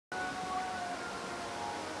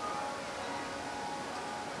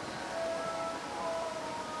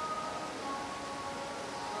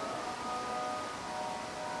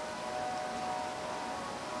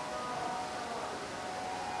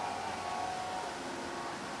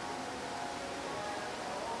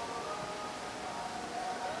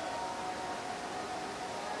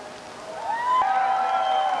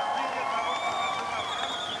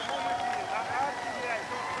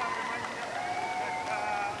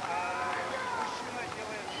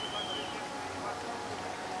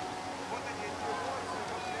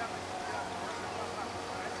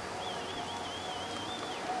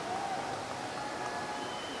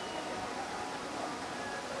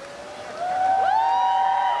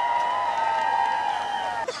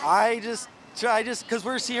Because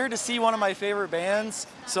we're here to see one of my favorite bands,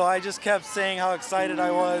 so I just kept saying how excited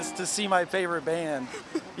I was to see my favorite band,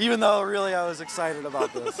 even though really I was excited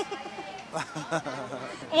about this.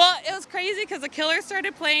 Well, it was crazy because the Killers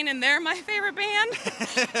started playing and they're my favorite band.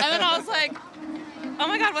 And then I was like, oh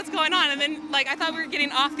my God, what's going on? And then like I thought we were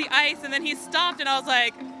getting off the ice and then he stopped and I was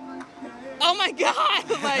like, oh my God,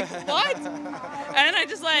 like what? And then it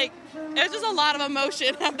was just a lot of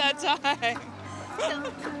emotion at that time.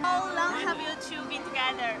 So how long have you two been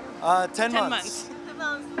together? 10 10 months. 10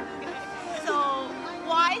 months. Okay. So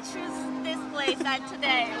why choose this place and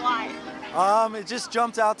today? Why? It just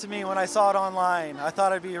jumped out to me when I saw it online. I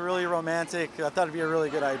thought it'd be really romantic. I thought it'd be a really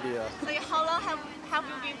good idea. So how long have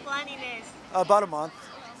you been planning this? About a month.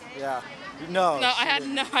 Yeah. No. No, I had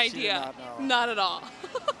no idea. She did not know. Not at all.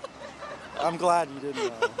 I'm glad you didn't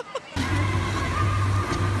know.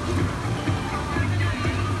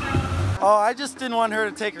 Oh, I just didn't want her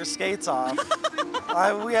to take her skates off.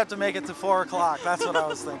 We have to make it to 4 o'clock. That's what I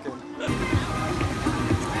was thinking.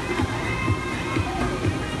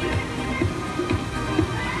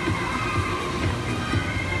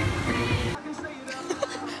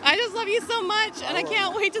 I just love you so much, and I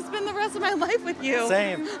can't wait to spend the rest of my life with you.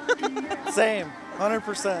 Same.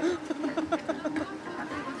 100%.